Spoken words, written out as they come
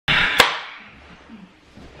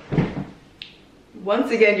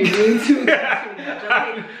Once again, you're doing too much.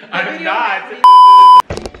 I'm not.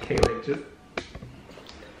 Okay, like just.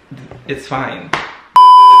 It's fine.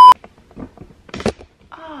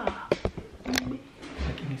 Ah.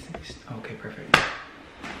 Like, give me a second. Okay, perfect.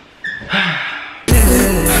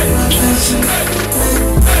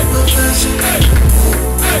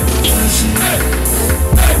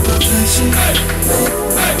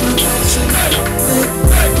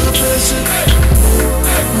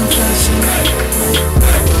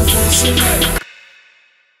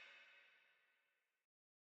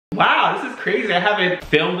 Wow, this is crazy. I haven't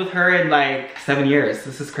filmed with her in like 7 years.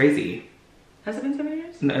 This is crazy. Has it been 7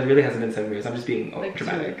 years? No, it really hasn't been 7 years. I'm just being like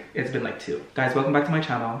dramatic. 2. It's been like 2. Guys, welcome back to my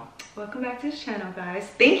channel. Welcome back to this channel, guys.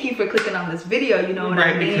 Thank you for clicking on this video, you know what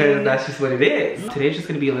I mean? Right, because that's just what it is. Today's just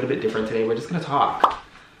gonna be a little bit different today. We're just gonna talk.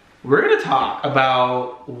 We're gonna talk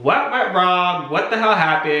about what went wrong, what the hell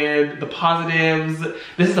happened, the positives.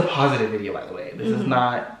 This is a positive video, by the way. This is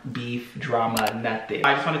not beef, drama, nothing.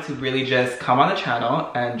 I just wanted to really just come on the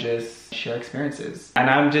channel and just share experiences. And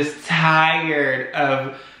I'm just tired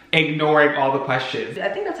of ignoring all the questions. I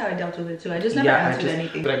think that's how I dealt with it too. I just never answered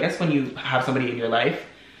anything. But I guess when you have somebody in your life,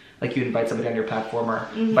 like you invite somebody on your platform or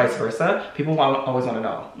vice versa, people always want to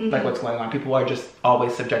know like what's going on. People are just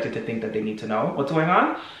always subjected to think that they need to know what's going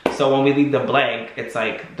on. So when we leave them blank, it's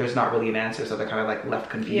like there's not really an answer, so they're kind of like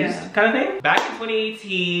left confused kind of thing. Back in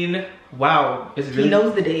 2018, wow, it's really— He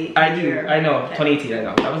knows the date. I do, I know, 2018, I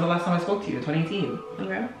know. That was the last time I spoke to you, 2018.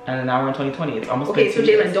 Okay. And now we're in 2020, it's almost okay, been so 2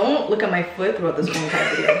 years. Jalen, don't look at my foot throughout this whole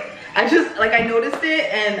entire video. I just, like, I noticed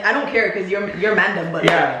it, and I don't care because you're Manda, but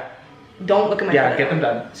yeah. Don't look at my foot. Yeah, get them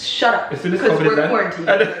done. Shut up. As soon as because COVID we're is done. quarantined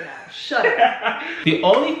right now. Shut up. The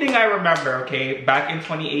only thing I remember, okay, back in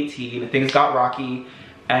 2018, things got rocky,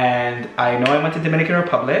 and I know I went to Dominican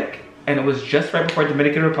Republic, and it was just right before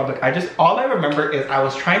Dominican Republic. All I remember is I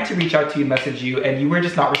was trying to reach out to you, message you, and you were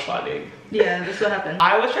just not responding. Yeah, that's what happened.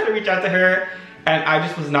 I was trying to reach out to her, and I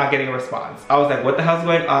just was not getting a response. I was like, what the hell's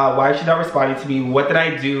going on? Why is she not responding to me? What did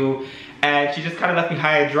I do? And she just kind of left me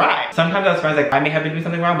high and dry. Sometimes I was friends like, I may have been doing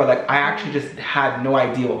something wrong, but like I actually just had no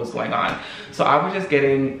idea what was going on. So I was just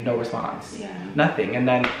getting no response. Yeah. Nothing. And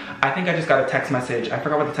then I think I just got a text message. I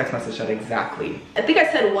forgot what the text message said exactly. I think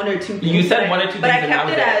I said 1 or 2 things. You said 1 or 2 things, but I kept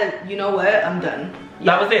it as, you know what, I'm done. Yeah.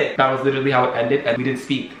 That was it. That was literally how it ended, and we didn't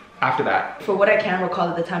speak after that. For what I can recall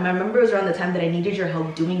at the time, I remember it was around the time that I needed your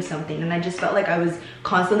help doing something, and I just felt like I was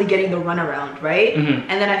constantly getting the runaround, right? And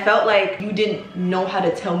then I felt like you didn't know how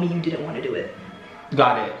to tell me you didn't want to do it.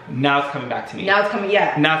 Got it. Now it's coming back to me. Now it's coming,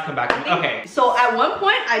 yeah. Now it's coming back to me. Okay. So at one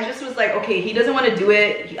point, I just was like, okay, he doesn't want to do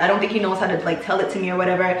it. I don't think he knows how to like tell it to me or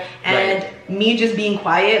whatever. And me just being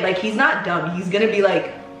quiet, like he's not dumb. He's gonna be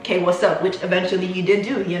like, okay, what's up? Which eventually he did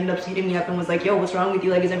do. He ended up hitting me up and was like, yo, what's wrong with you?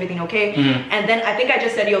 Like, is everything okay? And then I think I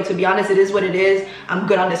just said, yo, to be honest, it is what it is. I'm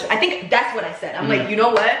good on this. I think that's what I said. I'm like, you know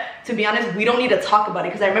what? To be honest, we don't need to talk about it,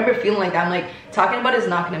 because I remember feeling like that. I'm like, talking about it is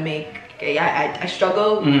not gonna make— I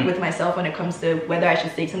struggle with myself when it comes to whether I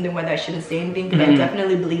should say something, whether I shouldn't say anything, because I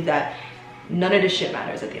definitely believe that none of this shit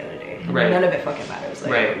matters at the end of the day. None of it fucking matters.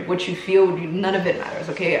 Like what you feel, none of it matters.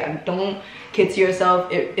 Okay, don't kid to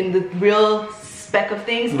yourself. In the real spec of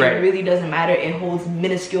things, it really doesn't matter. It holds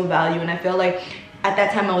minuscule value, and I feel like at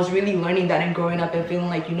that time I was really learning that and growing up and feeling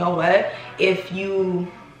like, you know what, if you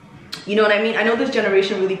know what I mean? I know this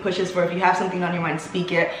generation really pushes for if you have something on your mind,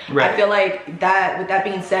 speak it. I feel like that, with that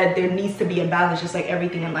being said, there needs to be a balance, just like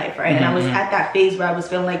everything in life, right? And I was at that phase where I was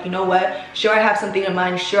feeling like, you know what? Sure, I have something in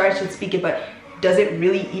mind. Sure, I should speak it, but does it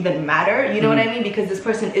really even matter? You know what I mean? Because this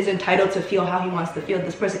person is entitled to feel how he wants to feel.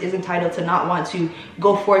 This person is entitled to not want to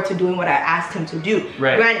go forward to doing what I asked him to do.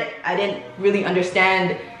 Granted, I didn't really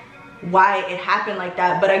understand why it happened like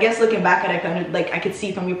that, but I guess looking back at it, I could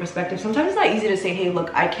see from your perspective, sometimes it's not easy to say, hey,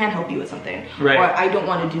 look, I can't help you with something, or I don't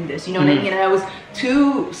want to do this, you know what I mean? And I was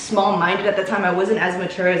too small-minded at the time. I wasn't as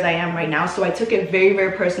mature as I am right now, so I took it very,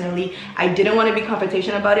 very personally. I didn't want to be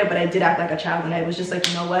confrontational about it, but I did act like a child, and I was just like,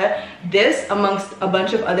 you know what, this amongst a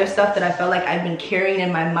bunch of other stuff that I felt like I've been carrying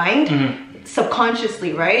in my mind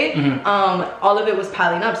subconsciously, right? All of it was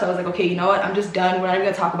piling up. So I was like, okay, you know what, I'm just done. We're not even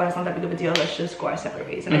gonna talk about it. It's not that big of a deal. Let's just go our separate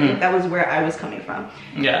ways. And I think that was where I was coming from.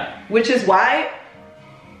 Which is why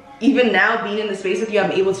even now, being in the space with you,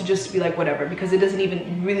 I'm able to just be like, whatever, because it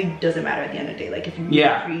really doesn't matter at the end of the day. Like, if you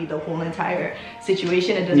agree the whole entire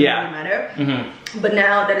situation, it doesn't really matter. But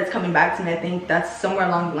now that it's coming back to me, I think that's somewhere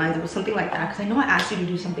along the lines, it was something like that, because I know I asked you to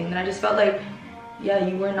do something, and I just felt like, yeah,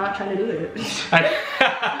 you were not trying to do it.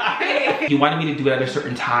 You wanted me to do it at a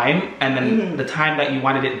certain time, and then the time that you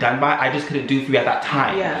wanted it done by, I just couldn't do for you at that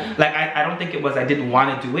time. Like, I don't think it was I didn't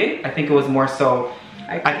want to do it. I think it was more so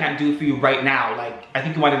I can't do it for you right now. Like, I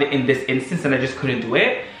think you wanted it in this instance and I just couldn't do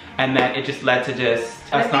it. And then it just led to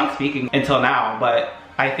just us not speaking until now. But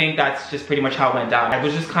I think that's just pretty much how it went down. I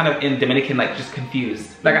was just kind of in Dominican, like just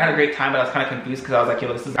confused. Like I had a great time, but I was kind of confused because I was like,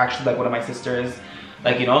 yo, this is actually like one of my sisters.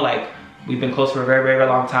 Like, you know, like we've been close for a very, very, very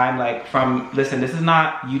long time. Like listen, this is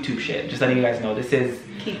not YouTube shit. Just letting you guys know, this is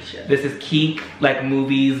Keek shit. This is Keek, like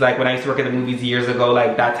movies. Like when I used to work at the movies years ago,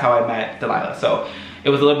 like that's how I met Delilah. So it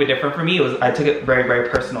was a little bit different for me. I took it very, very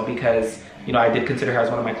personal because, you know, I did consider her as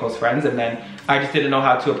one of my close friends, and then I just didn't know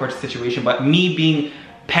how to approach the situation. But me being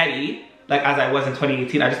petty, like as I was in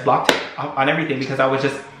 2018, I just blocked her on everything because I was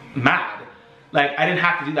just mad. Like I didn't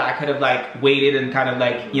have to do that. I could have like waited and kind of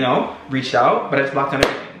like, you know, reached out, but I just blocked on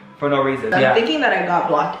everything for no reason. I'm thinking that I got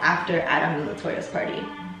blocked after Adam and Latoya's party.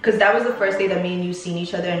 Because that was the first day that me and you seen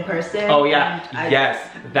each other in person. Oh yeah, yes.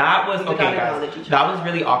 That was, okay guys, that was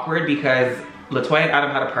really awkward because Latoya and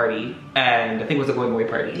Adam had a party, and I think it was a going away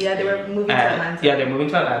party. Yeah, they were moving to Atlanta. Yeah, they're moving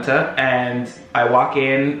to Atlanta, and I walk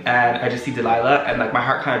in and I just see Delilah, and like my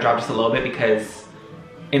heart kind of dropped just a little bit because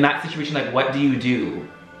in that situation, like what do you do?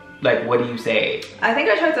 Like what do you say? I think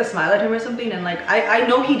I tried to smile at him or something, and like I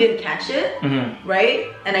know he didn't catch it, right?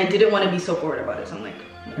 And I didn't want to be so forward about it, so I'm like,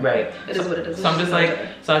 right, it is what it is. So I'm just like,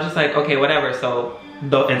 so I was just like, okay, whatever. So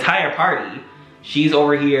the entire party, she's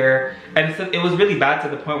over here, and it was really bad to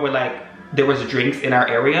the point where like there was drinks in our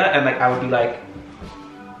area, and like I would be like,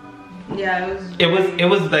 yeah, it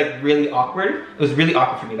was like really awkward. It was really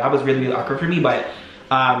awkward for me. That was really, really awkward for me. But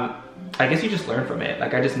I guess you just learn from it.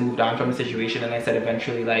 Like I just moved on from the situation, and I said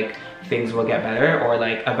eventually like things will get better, or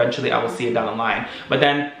like eventually I will see it down the line. But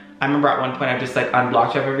then I remember at one point I just like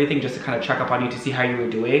unblocked you of everything just to kind of check up on you to see how you were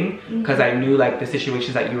doing, because I knew like the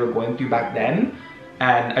situations that you were going through back then.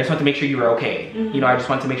 And I just wanted to make sure you were okay. You know, I just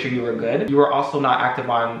wanted to make sure you were good. You were also not active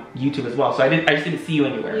on YouTube as well, so I just didn't see you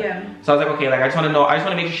anywhere. Yeah. So I was like, okay, like I just want to know, I just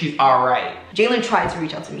want to make sure she's all right. Jalen tried to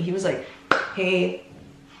reach out to me. He was like, hey.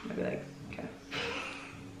 I'd be like, okay.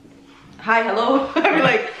 Hi, hello. I'd be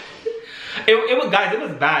like, it was, guys, it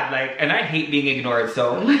was bad. Like, and I hate being ignored.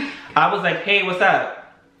 So I was like, hey, what's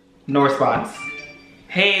up? No response.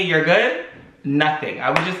 Hey, you're good? Nothing. I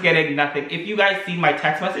was just getting nothing. If you guys see my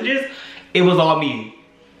text messages, it was all me.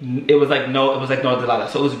 It was like no Delilah.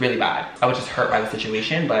 So it was really bad. I was just hurt by the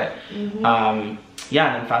situation. But yeah, and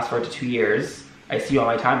then fast forward to 2 years, I see you on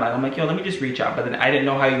my timeline. I'm like, yo, let me just reach out. But then I didn't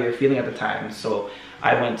know how you were feeling at the time. So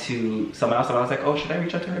I went to someone else and I was like, oh, should I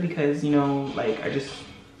reach out to her? Because, you know, like I just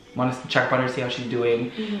want to check up on her, see how she's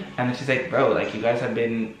doing. And then she's like, bro, like you guys have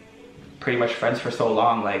been pretty much friends for so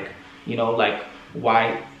long. Like, you know, like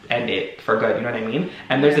why end it for good? You know what I mean?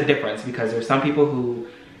 And there's a difference because there's some people who,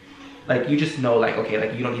 like you just know like, okay,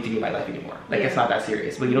 like you don't need to be in my life anymore. Like it's not that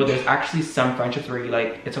serious. But you know, there's actually some friendships where you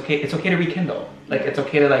like, it's okay to rekindle. Like it's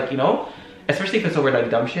okay to like, you know, especially if it's over like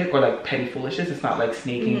dumb shit or like petty foolishness. It's not like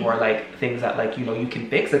snaking or like things that like, you know, you can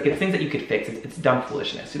fix. Like it's things that you could fix. It's dumb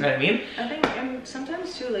foolishness. You know what I mean? I think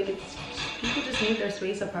sometimes too, like it's, people just need their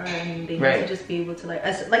space apart and they need to just be able to like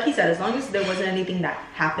he said, as long as there wasn't anything that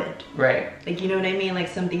happened. Right. Like, you know what I mean? Like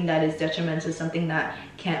something that is detrimental, something that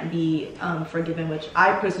can't be forgiven, which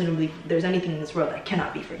I personally don't believe there's anything in this world that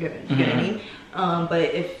cannot be forgiven. You know what I mean? But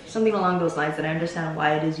if something along those lines, then I understand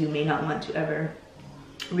why it is you may not want to ever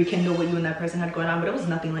rekindle what you and that person had going on, but it was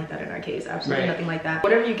nothing like that in our case. Absolutely nothing like that.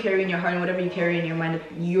 Whatever you carry in your heart and whatever you carry in your mind,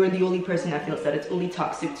 you're the only person that feels that it's only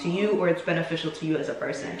toxic to you or it's beneficial to you as a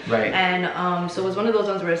person. Right. And so it was one of those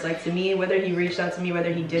ones where it's like, to me, whether he reached out to me,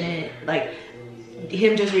 whether he didn't, like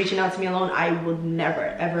him just reaching out to me alone, I would never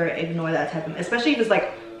ever ignore that type of, especially if it's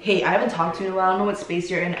like, hey, I haven't talked to you in a while, I don't know what space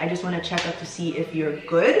you're in, I just want to check up to see if you're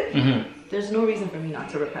good. There's no reason for me not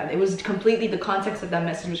to reply. It was completely, the context of that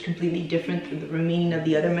message was completely different than the remaining of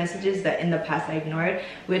the other messages that in the past I ignored,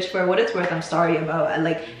 which for what it's worth, I'm sorry about.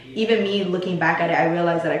 Like, even me looking back at it, I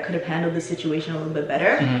realized that I could have handled the situation a little bit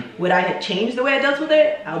better. Would I have changed the way I dealt with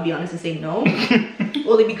it? I'll be honest and say no.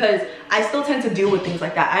 Only because I still tend to deal with things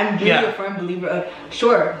like that. I'm really a firm believer of,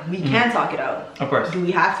 sure, we can talk it out. Of course. Do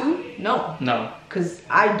we have to? No. No. Because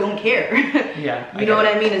I don't care. You know what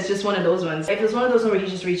I mean? It's just one of those ones. If it's one of those ones where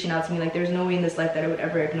he's just reaching out to me, like there's no way in this life that I would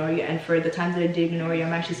ever ignore you. And for the times that I did ignore you,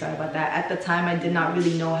 I'm actually sorry about that. At the time, I did not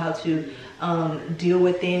really know how to deal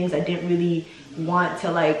with things. I didn't really want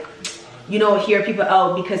to, like, you know, hear people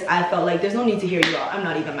out because I felt like there's no need to hear you out. I'm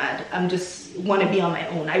not even mad. I'm just want to be on my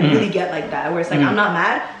own. I really get like that, where it's like, I'm not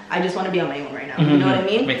mad. I just want to be on my own right now. You know what I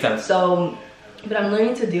mean? Makes sense. So, but I'm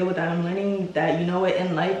learning to deal with that. I'm learning that, you know what,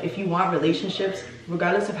 in life, if you want relationships,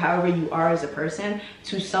 regardless of however you are as a person,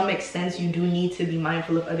 to some extent, you do need to be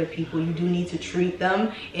mindful of other people. You do need to treat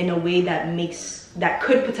them in a way that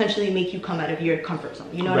could potentially make you come out of your comfort zone.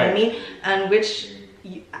 You know what I mean? And which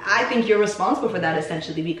I think you're responsible for that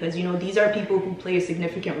essentially, because you know these are people who play a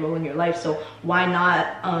significant role in your life. So why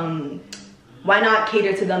not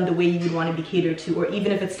cater to them the way you would want to be catered to, or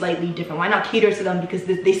even if it's slightly different, why not cater to them because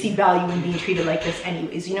they see value in being treated like this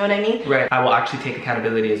anyways, you know what I mean? Right. I will actually take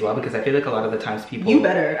accountability as well, because I feel like a lot of the times people... You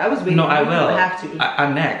better. I was waiting. No, I will. You have to.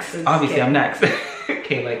 I'm next. Obviously, I'm next.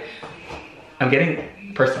 Okay, like, I'm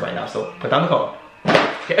getting personal right now, so put down the phone.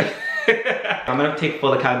 Okay. I'm gonna take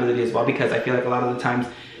full accountability as well, because I feel like a lot of the times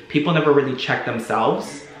people never really check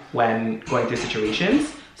themselves when going through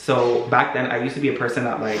situations. So back then I used to be a person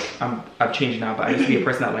that like, I've changed now, but I used to be a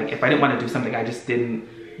person that like, if I didn't want to do something, I just didn't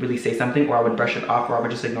really say something, or I would brush it off, or I would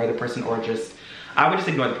just ignore the person, or I would just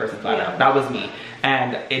ignore the person flat out. That was me.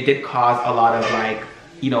 And it did cause a lot of like,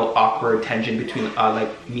 you know, awkward tension between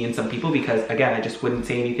like me and some people, because again, I just wouldn't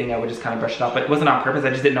say anything. I would just kind of brush it off, but it wasn't on purpose. I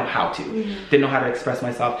just didn't know how to, didn't know how to express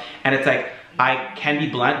myself. And it's like, I can be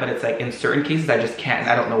blunt, but it's like in certain cases, I just can't, and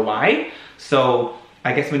I don't know why. So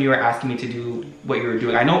I guess when you were asking me to do what you were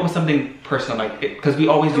doing, I know it was something personal, like, because we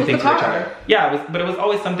always do things for each other. Yeah, but it was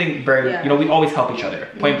always something very, you know, we always help each other,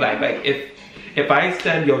 point blank. Like, if I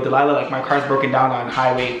said, yo, Delilah, like, my car's broken down on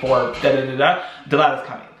highway 4, Delilah's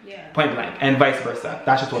coming, point blank, and vice versa.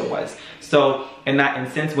 That's just what it was. So in that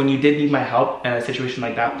instance, when you did need my help in a situation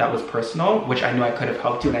like that, that was personal, which I knew I could have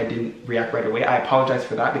helped you, and I didn't react right away. I apologize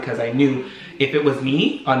for that, because I knew if it was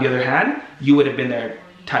me, on the other hand, you would have been there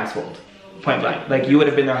times fold. Point blank, like you would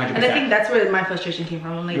have been there 100%. And I think that's where my frustration came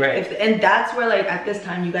from. I'm like, and that's where like at this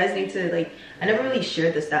time you guys need to like, I never really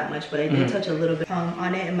shared this that much, but I did touch a little bit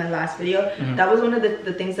on it in my last video. That was one of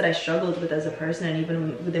the things that I struggled with as a person, and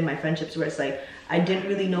even within my friendships, where it's like I didn't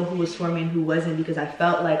really know who was for me and who wasn't, because I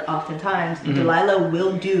felt like oftentimes Delilah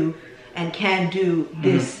will do and can do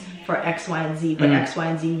this for X, Y, and Z, but X, Y,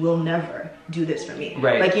 and Z will never do this for me.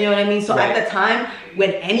 Like, you know what I mean? So at the time,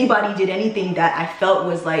 when anybody did anything that I felt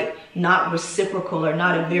was like not reciprocal or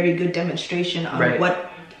not a very good demonstration on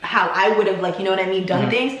how I would have, like, you know what I mean, done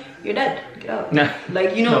things, you're dead. Get out. No.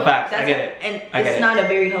 Like, you know, no facts. I get it. And it's not a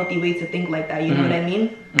very healthy way to think like that, you know what I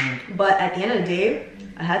mean? But at the end of the day,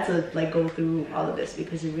 I had to like go through all of this,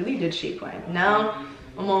 because it really did shape mine. Now,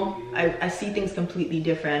 I see things completely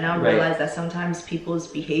different. And I realize that sometimes people's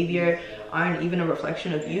behavior aren't even a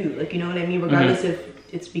reflection of you. Like, you know what I mean? Regardless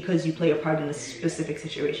if it's because you play a part in a specific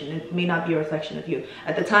situation, it may not be a reflection of you.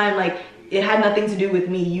 At the time, like, it had nothing to do with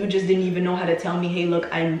me. You just didn't even know how to tell me, hey,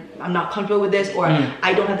 look, I'm not comfortable with this, or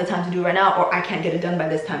I don't have the time to do it right now, or I can't get it done by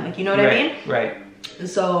this time. Like, you know what I mean? Right.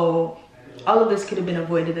 So all of this could have been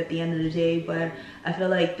avoided at the end of the day, but I feel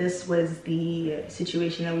like this was the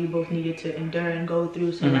situation that we both needed to endure and go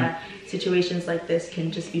through, so that situations like this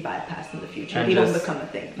can just be bypassed in the future. And they don't become a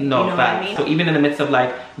thing. No, you know what I mean? So even in the midst of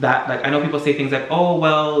like that, like I know people say things like, oh,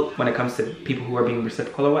 well, when it comes to people who are being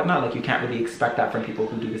reciprocal or whatnot, like you can't really expect that from people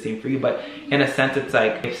who do the same for you. But in a sense, it's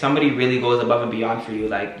like if somebody really goes above and beyond for you,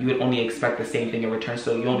 like you would only expect the same thing in return.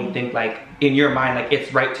 So you only think like in your mind, like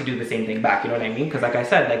it's right to do the same thing back. You know what I mean? Because like I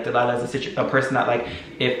said, like Delilah is a person that like,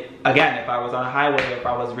 if I was on a highway, if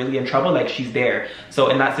I was really in trouble, like she's there. So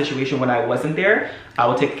in that situation when I wasn't there, I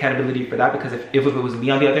will take accountability for that, because if it was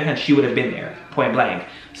me on the other hand, she would have been there, point blank.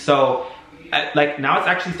 So like now it's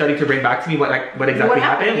actually starting to bring back to me what exactly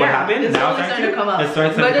happened. What happened? It's now starting to come out. It's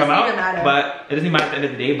starting to come out. But it doesn't even matter at the end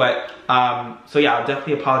of the day. But so yeah, I'll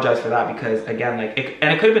definitely apologize for that, because again, like it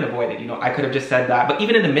could have been avoided. You know, I could have just said that. But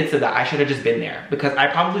even in the midst of that, I should have just been there, because I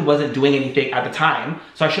probably wasn't doing anything at the time.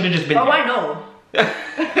 So I should have just been there. Oh, I know.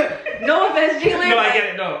 No offense, Jalen. No, I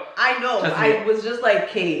get it. No, I know. I was just like,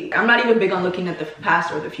 hey, I'm not even big on looking at the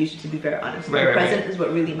past or the future, to be very honest. The present is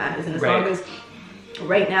what really matters, and as long as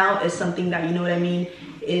right now is something that, you know what I mean,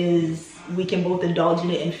 is we can both indulge in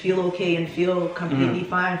it and feel okay and feel completely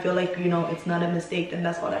fine, feel like, you know, it's not a mistake, then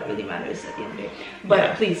that's all that really matters at the end of the day.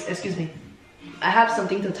 But please, excuse me, I have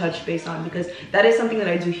something to touch base on, because that is something that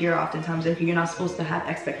I do hear oftentimes. If you're not supposed to have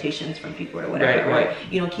expectations from people or whatever, or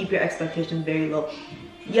you know, keep your expectations very low.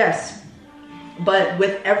 Yes, but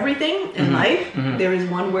with everything in life, there is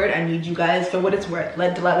one word I need you guys, for what it's worth,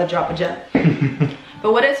 let Delilah drop a gem.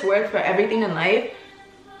 For what it's worth, for everything in life,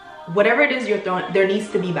 whatever it is you're throwing, there needs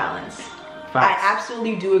to be balance. Facts. I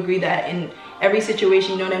absolutely do agree that in every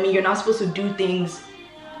situation, you know what I mean, you're not supposed to do things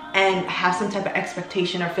and have some type of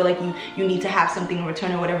expectation or feel like you need to have something in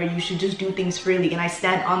return or whatever. You should just do things freely, and I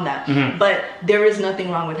stand on that. But there is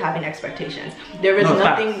nothing wrong with having expectations. There is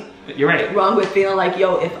nothing wrong with feeling like,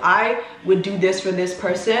 yo, if I would do this for this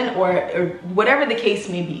person, or whatever the case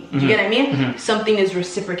may be, you get what I mean? Something is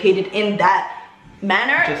reciprocated in that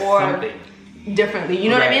manner, just or something differently, you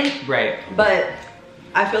know what I mean? But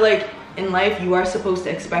I feel like in life you are supposed to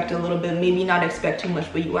expect a little bit, maybe not expect too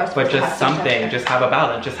much, but you are supposed but to just something, just have a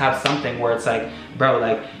balance, just have something where it's like, bro,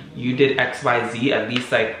 like you did XYZ, at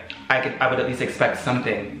least like I would at least expect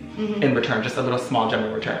something in return, just a little small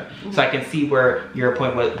general return. So I can see where your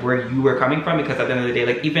point was, where you were coming from, because at the end of the day,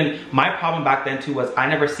 like even my problem back then too was I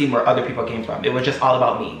never seen where other people came from. It was just all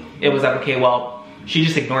about me. It was like, okay, well, she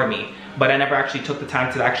just ignored me, but I never actually took the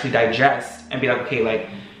time to actually digest and be like, okay, like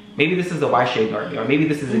maybe this is the why she ignored me, or maybe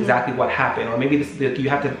this is exactly what happened, or maybe this you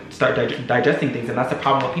have to start digesting things. And that's the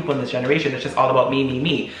problem with people in this generation. It's just all about me, me,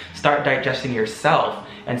 me. Start digesting yourself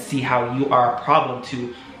and see how you are a problem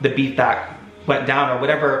to the beef that went down, or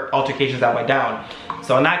whatever altercations that went down.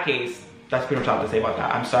 So in that case, that's pretty much all I have to say about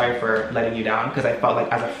that. I'm sorry for letting you down, because I felt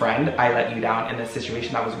like as a friend I let you down in a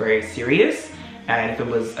situation that was very serious, and if it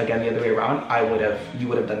was again the other way around, you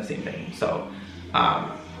would have done the same thing. So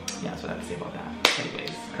yeah, that's what I have to say about that.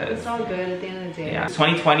 Anyways, because it's all good at the end of the day. Yeah,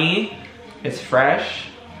 2020 is fresh.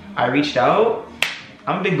 I reached out.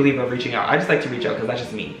 I'm a big believer of reaching out. I just like to reach out because that's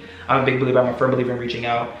just me. I'm a big believer, I'm a firm believer in reaching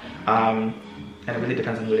out. And it really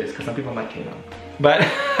depends on who it is, because some people might like, but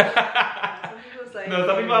like, no,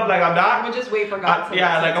 some people I'm like, I'm not. I'm gonna just wait for God to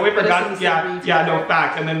yeah, like I wait for God. Yeah, no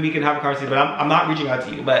facts, and then we can have a conversation. But I'm not reaching out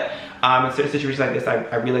to you. But in certain situations like this,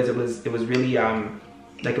 I realized it was really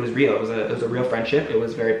like it was real. It was a real friendship. It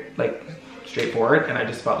was very like straightforward, and I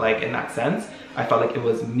just felt like in that sense, I felt like it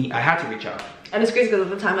was me. I had to reach out. And it's crazy because at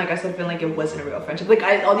the time, like I said, I feel like it wasn't a real friendship. Like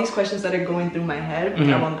all these questions that are going through my head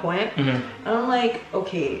at one point, and I'm like,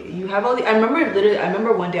 okay, you have all the. I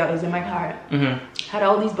remember one day I was in my car, had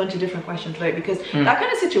all these bunch of different questions, right? Because that kind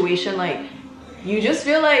of situation, like, you just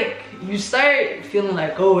feel like you start feeling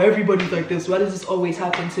like, oh, everybody's like this. Why does this always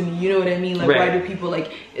happen to me? You know what I mean? Like, why do people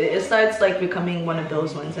like? It starts like becoming one of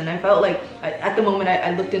those ones, and I felt like at the moment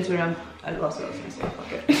I looked into it, I lost what I was gonna say.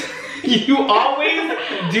 Fuck it. You always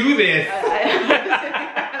do this.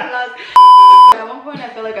 At one point I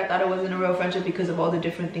felt like I thought it wasn't a real friendship because of all the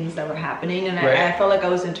different things that were happening, and I felt like I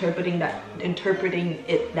was interpreting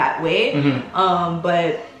it that way.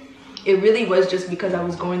 But it really was just because I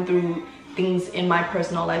was going through things in my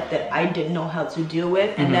personal life that I didn't know how to deal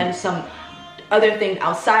with, and then some other thing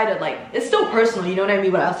outside of, like, it's still personal, you know what I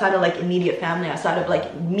mean, but outside of like immediate family, outside of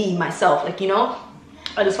like me, myself, like, you know,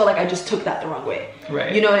 I just felt like I just took that the wrong way.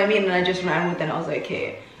 Right. You know what I mean? And I just ran with it, and I was like,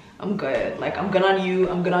 hey, I'm good. Like, I'm good on you.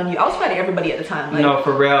 I'm good on you. I was fighting everybody at the time. Like, no,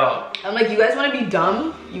 for real. I'm like, you guys want to be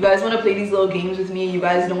dumb? You guys want to play these little games with me? You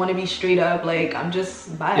guys don't want to be straight up? Like, I'm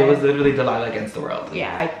just, bye. It was literally Delilah against the world.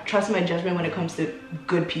 Yeah. I trust my judgment when it comes to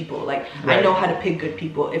good people. Like, I know how to pick good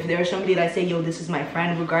people. If there's somebody that I say, yo, this is my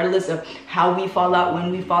friend, regardless of how we fall out,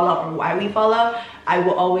 when we fall out, or why we fall out, I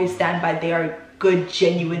will always stand by they are good,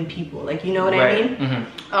 genuine people. Like, you know what I mean? And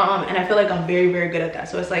I feel like I'm very, very good at that.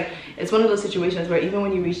 So it's like, it's one of those situations where even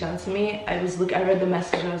when you reached out to me, I read the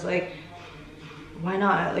message and I was like, why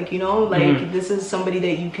not? Like, you know, like this is somebody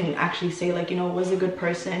that you can actually say, like, you know, was a good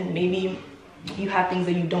person. Maybe you have things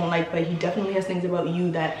that you don't like, but he definitely has things about you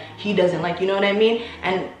that he doesn't like, you know what I mean?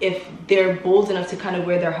 And if they're bold enough to kind of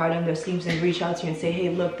wear their heart on their sleeves and reach out to you and say, hey,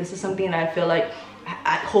 look, this is something that I feel like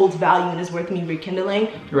holds value and is worth me rekindling,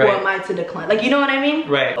 who am I to decline? Like, you know what I mean?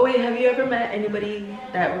 Right. Oh wait, have you ever met anybody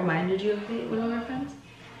that reminded you of me, one of our friends?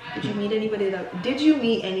 Did you meet anybody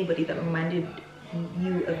that reminded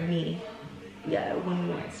you of me? Yeah, when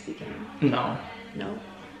we weren't speaking. No. No?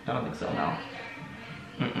 I don't think so, no.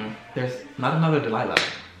 There's not another Delilah.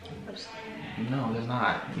 No, there's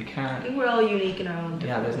not. You can't. I think we're all unique in our own.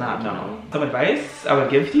 Yeah, there's not, no. Some advice I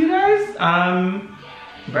would give to you guys,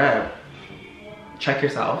 bruh, check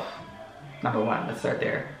yourself. Number one, let's start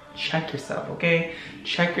there. Check yourself, okay?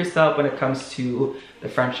 Check yourself when it comes to the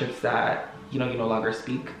friendships that, you know, you no longer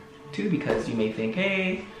speak to, because you may think,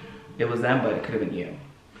 hey, it was them, but it could have been you.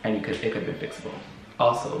 And it could have been fixable.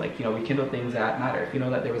 Also, like, you know, rekindle things that matter. If you know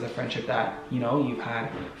that there was a friendship that, you know, you've had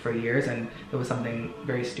for years and it was something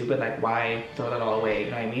very stupid, like, why throw that all away?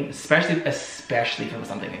 You know what I mean? Especially if it was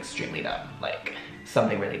something extremely dumb, like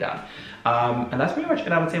something really dumb. And that's pretty much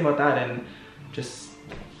what I would say about that. And just,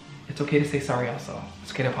 it's okay to say sorry also.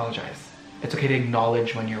 It's okay to apologize. It's okay to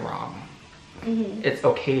acknowledge when you're wrong. It's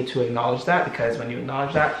okay to acknowledge that, because when you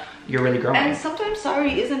acknowledge that, you're really growing. And sometimes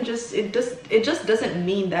sorry isn't just, it just doesn't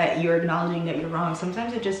mean that you're acknowledging that you're wrong.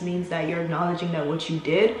 Sometimes it just means that you're acknowledging that what you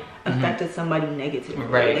did affected somebody negatively.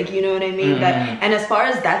 Right. Like, you know what I mean? That, and as far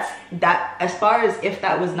as if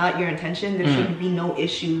that was not your intention, there should be no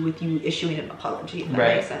issue with you issuing an apology, if that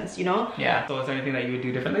makes sense, you know? Yeah. So is there anything that you would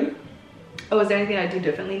do differently? Oh, is there anything I'd do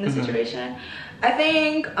differently in this situation? I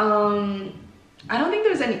think I don't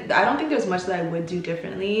think there's much that I would do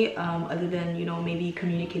differently, other than, you know, maybe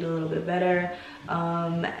communicate a little bit better,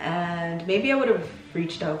 and maybe I would have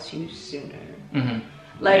reached out to you sooner.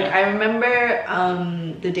 Like, I remember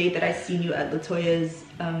the date that I seen you at LYTE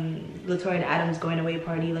and Adam's going away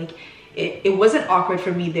party. Like, it wasn't awkward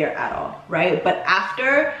for me there at all, right? But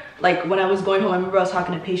after, like, when I was going home, I remember I was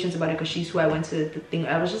talking to Patience about it, because she's who I went to the thing.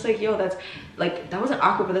 I was just like, yo, that's like, that wasn't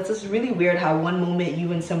awkward, but that's just really weird how one moment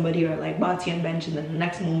you and somebody are like Baddie and bench, and then the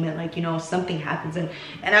next moment, like, you know, something happens. And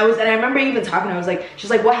I remember even talking to her, I was like,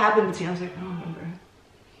 she's like, what happened between? I was like, I don't remember.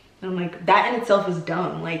 And I'm like, that in itself is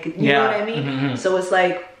dumb. Like, you know what I mean? So it's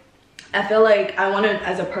like, I feel like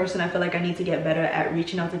as a person, I feel like I need to get better at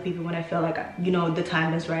reaching out to people when I feel like, you know, the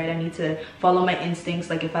time is right. I need to follow my instincts.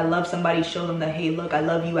 Like, if I love somebody, show them that, hey, look, I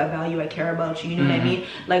love you, I value, I care about you. You know what I mean?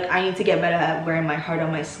 Like, I need to get better at wearing my heart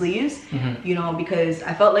on my sleeves, you know, because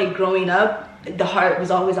I felt like growing up, the heart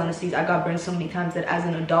was always on the sleeves. I got burned so many times that as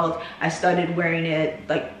an adult, I started wearing it,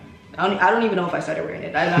 like, I don't even know if I started wearing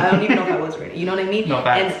it. I don't even know if I was wearing it. You know what I mean? No,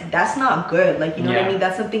 and that's not good. Like, you know what I mean?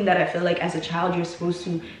 That's something that I feel like as a child, you're supposed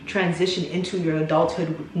to transition into your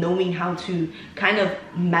adulthood, knowing how to kind of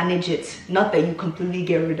manage it. Not that you completely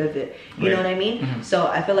get rid of it. You know what I mean? So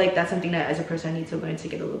I feel like that's something that as a person I need to learn to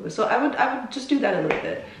get a little bit. So I would just do that a little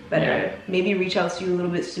bit better. Maybe reach out to you a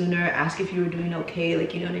little bit sooner. Ask if you were doing okay.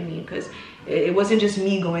 Like, you know what I mean? Because it wasn't just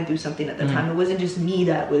me going through something at the time. It wasn't just me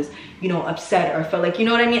that was, you know, upset or felt like, you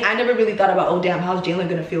know what I mean? I never really thought about, oh damn, how's Jalen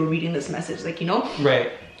gonna feel reading this message? Like, you know?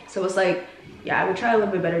 Right. So it's like, yeah, I would try a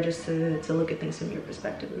little bit better just to look at things from your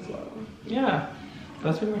perspective as well. Yeah,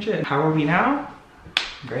 that's pretty much it. How are we now?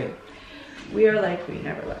 Great. We are like we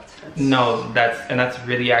never left. That's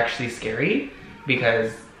really actually scary,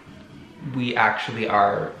 because we actually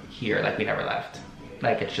are here like we never left.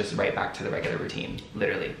 Like, it's just right back to the regular routine,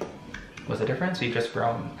 literally. What's the difference? We've just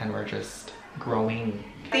grown, and we're just growing.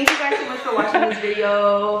 Thank you guys so much for watching this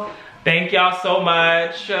video. Thank y'all so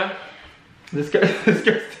much. This girl's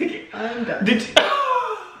taking. I'm done.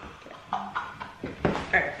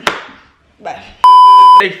 Alright. Bye.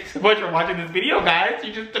 Thank you so much for watching this video, guys.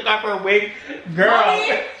 You just took off her wig, girl.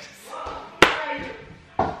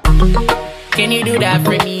 Can you do that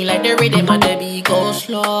for me? Like the rhythm of the beat go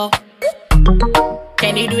slow.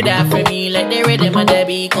 Can you do that for me? Like the rhythm of the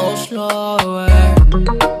beat go slower.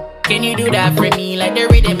 Can you do that for me? Like the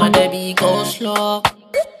rhythm of the beat go slow.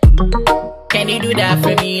 Can you do that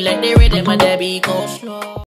for me? Like the rhythm of the beat go slow.